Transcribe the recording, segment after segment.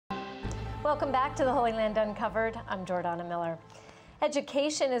Welcome back to the Holyland Uncovered. I'm Jordana Miller.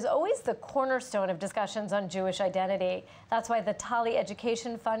 Education is always the cornerstone of discussions on Jewish identity. That's why the TALI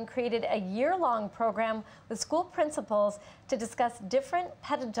Education Fund created a year-long program with school principals to discuss different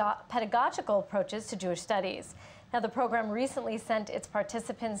pedagogical approaches to Jewish studies. Now, the program recently sent its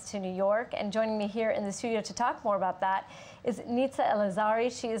participants to New York, and joining me here in the studio to talk more about that is Nitza Elazari.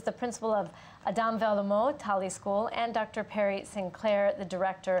 She is the principal of Adam Ve'olamo TALI School, and Dr. Peri Sinclair, the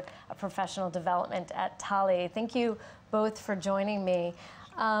Director of Professional Development at TALI. Thank you both for joining me.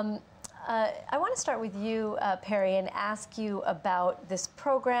 I want to start with you, Peri, and ask you about this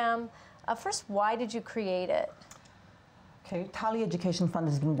program. First, why did you create it? Okay, TALI Education Fund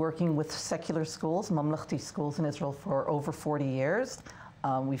has been working with secular schools, mamlechti schools in Israel for over 40 years.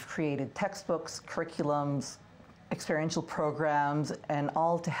 We've created textbooks, curriculums, experiential programs, and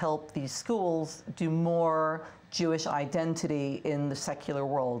all to help these schools do more Jewish identity in the secular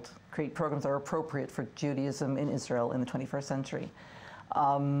world, create programs that are appropriate for Judaism in Israel in the 21st century.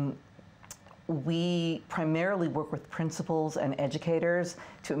 We primarily work with principals and educators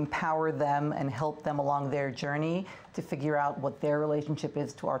to empower them and help them along their journey to figure out what their relationship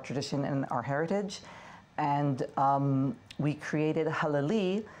is to our tradition and our heritage. And we created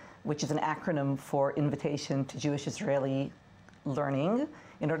Halleli, which is an acronym for Invitation to Jewish Israeli Learning,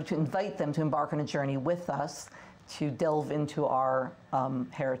 in order to invite them to embark on a journey with us to delve into our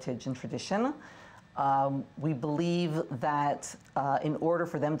heritage and tradition. We believe that in order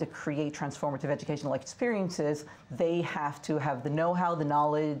for them to create transformative educational experiences, they have to have the know-how, the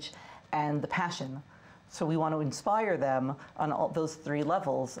knowledge, and the passion. So we want to inspire them on all those three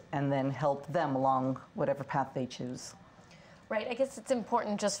levels and then help them along whatever path they choose. Right, I guess it's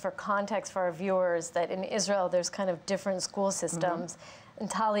important just for context for our viewers that in Israel there's kind of different school systems. And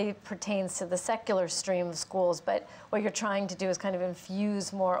TALI pertains to the secular stream of schools, but what you're trying to do is kind of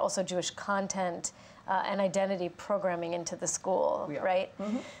infuse more also Jewish content and identity programming into the school, right?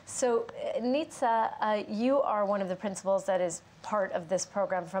 So Nitza, you are one of the principals that is part of this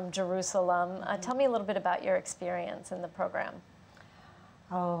program from Jerusalem. Tell me a little bit about your experience in the program.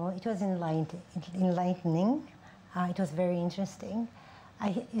 Oh, it was enlightening. It was very interesting.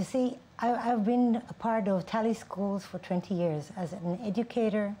 You see, I've been a part of TALI schools for 20 years as an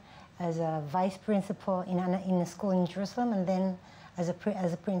educator, as a vice principal in a school in Jerusalem, and then as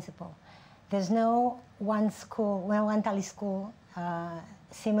a principal. There's no one school, one TALI school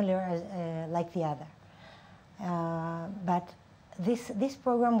similar like the other. But this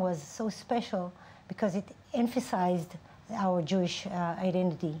program was so special because it emphasized our Jewish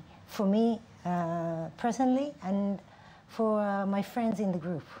identity for me personally and for my friends in the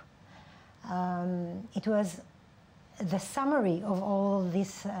group. It was the summary of all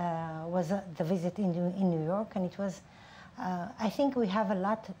this was the visit in New York, and it was, I think we have a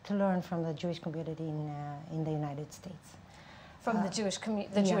lot to learn from the Jewish community in the United States. From the Jewish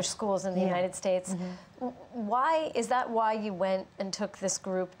schools in the United States. Why, is that why you went and took this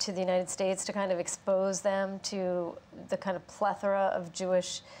group to the United States, to kind of expose them to the kind of plethora of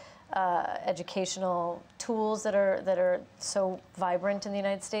Jewish educational tools that are so vibrant in the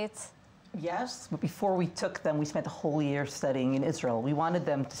United States? Yes, but before we took them, we spent a whole year studying in Israel. We wanted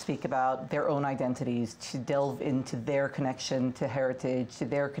them to speak about their own identities, to delve into their connection to heritage, to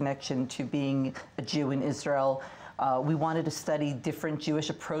their connection to being a Jew in Israel. We wanted to study different Jewish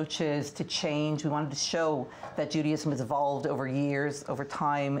approaches to change. We wanted to show that Judaism has evolved over years, over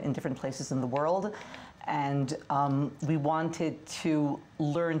time, in different places in the world. And we wanted to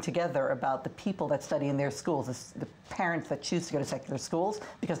learn together about the people that study in their schools, the parents that choose to go to secular schools,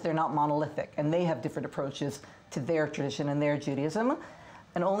 because they're not monolithic, and they have different approaches to their tradition and their Judaism.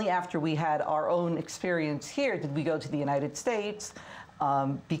 And only after we had our own experience here did we go to the United States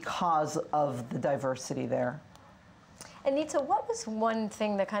because of the diversity there. And Nitza, what was one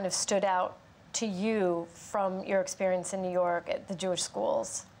thing that kind of stood out to you from your experience in New York at the Jewish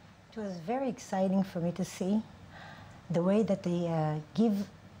schools? It was very exciting for me to see the way that they give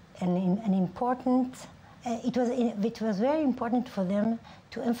an important, it was very important for them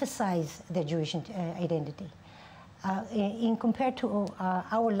to emphasize their Jewish identity. In compared to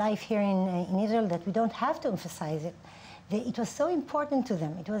our life here in Israel, that we don't have to emphasize it, it was so important to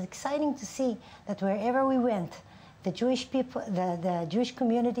them. It was exciting to see that wherever we went, the Jewish people, the Jewish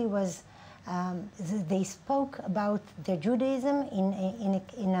community was, they spoke about their Judaism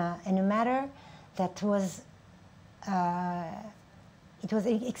in a manner that was, it was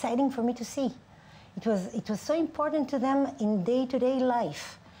exciting for me to see. It was so important to them in day-to-day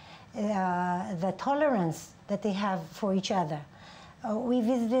life, the tolerance that they have for each other. We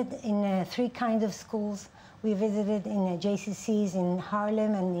visited in 3 kinds of schools. We visited in JCCs in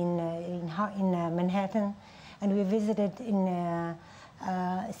Harlem and in Manhattan, and we visited in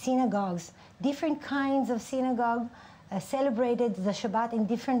synagogues. Different kinds of synagogue celebrated the Shabbat in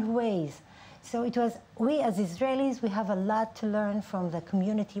different ways. So it was, we as Israelis, we have a lot to learn from the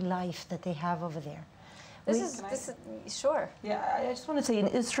community life that they have over there. Sure. Yeah, I just want to say, in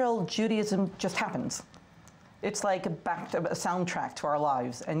Israel, Judaism just happens. It's like a soundtrack to our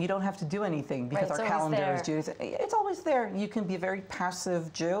lives, and you don't have to do anything because our calendar is Judaism. It's always there. You can be a very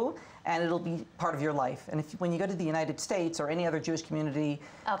passive Jew, and it'll be part of your life. And when you go to the United States or any other Jewish community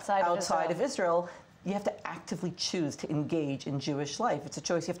outside of Israel, you have to actively choose to engage in Jewish life. It's a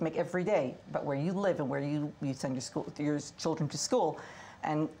choice you have to make every day about where you live and where you send your children to school.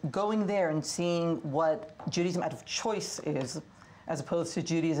 And going there and seeing what Judaism out of choice is, as opposed to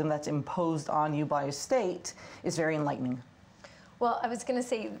Judaism that's imposed on you by a state, is very enlightening. Well, I was going to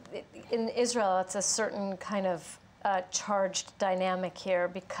say, in Israel, it's a certain kind of charged dynamic here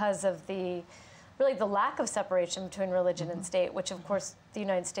because of the lack of separation between religion and state, which of course the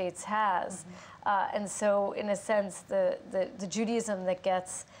United States has. And so in a sense, the Judaism that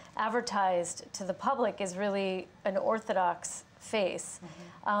gets advertised to the public is really an Orthodox face.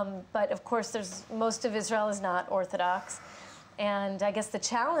 But of course, most of Israel is not Orthodox. And I guess the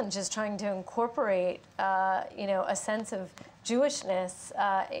challenge is trying to incorporate, a sense of Jewishness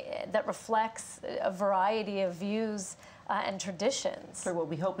that reflects a variety of views and traditions. So what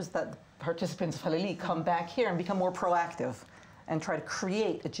we hope is that participants of Halleli come back here and become more proactive and try to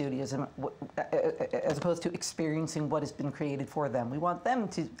create a Judaism as opposed to experiencing what has been created for them. We want them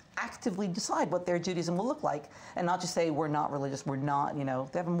to actively decide what their Judaism will look like and not just say, we're not religious, we're not,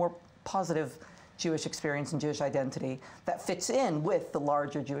 they have a more positive Jewish experience and Jewish identity that fits in with the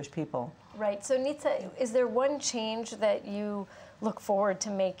larger Jewish people. Right. So Nitza, is there one change that you look forward to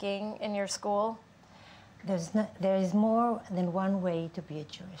making in your school? There is more than one way to be a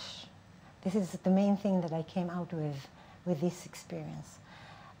Jewish. This is the main thing that I came out with this experience.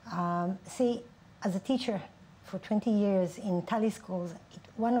 See, as a teacher for 20 years in TALI schools,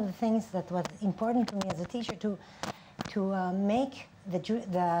 one of the things that was important to me as a teacher to make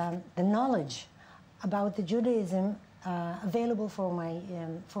the knowledge about the Judaism available for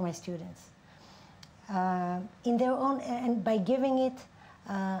my students in their own, and by giving it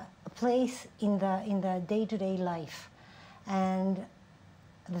a place in the day-to-day life. And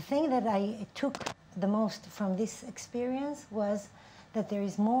the thing that I took the most from this experience was that there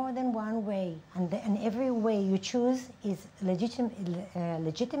is more than one way, and every way you choose is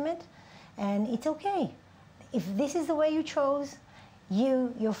legitimate, and it's okay. If this is the way you chose,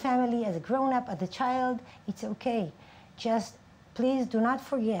 your family, as a grown-up, as a child, it's okay. Just please do not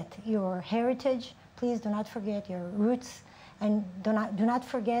forget your heritage, please do not forget your roots, and do not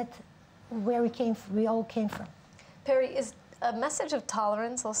forget where we all came from. Peri, is a message of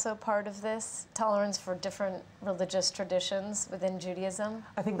tolerance also part of this? Tolerance for different religious traditions within Judaism?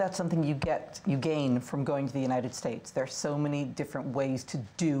 I think that's something you gain from going to the United States. There are so many different ways to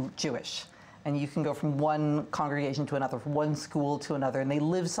do Jewish. And you can go from one congregation to another, from one school to another, and they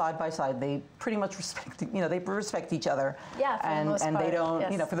live side by side. They pretty much respect, they respect each other. Yeah, for the most part, they don't,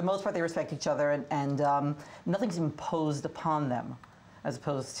 yes. For the most part, they respect each other, and nothing's imposed upon them, as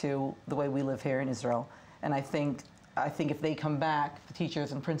opposed to the way we live here in Israel. And I think if they come back, the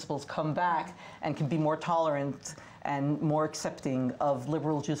teachers and principals come back and can be more tolerant and more accepting of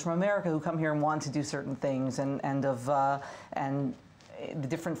liberal Jews from America who come here and want to do certain things, and the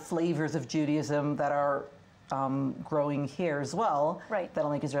different flavors of Judaism that are growing here as well, right. That'll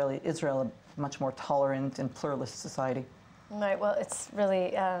make Israel a much more tolerant and pluralist society. Right, well, it's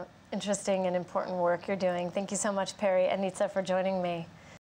really interesting and important work you're doing. Thank you so much, Peri and Nitza, for joining me.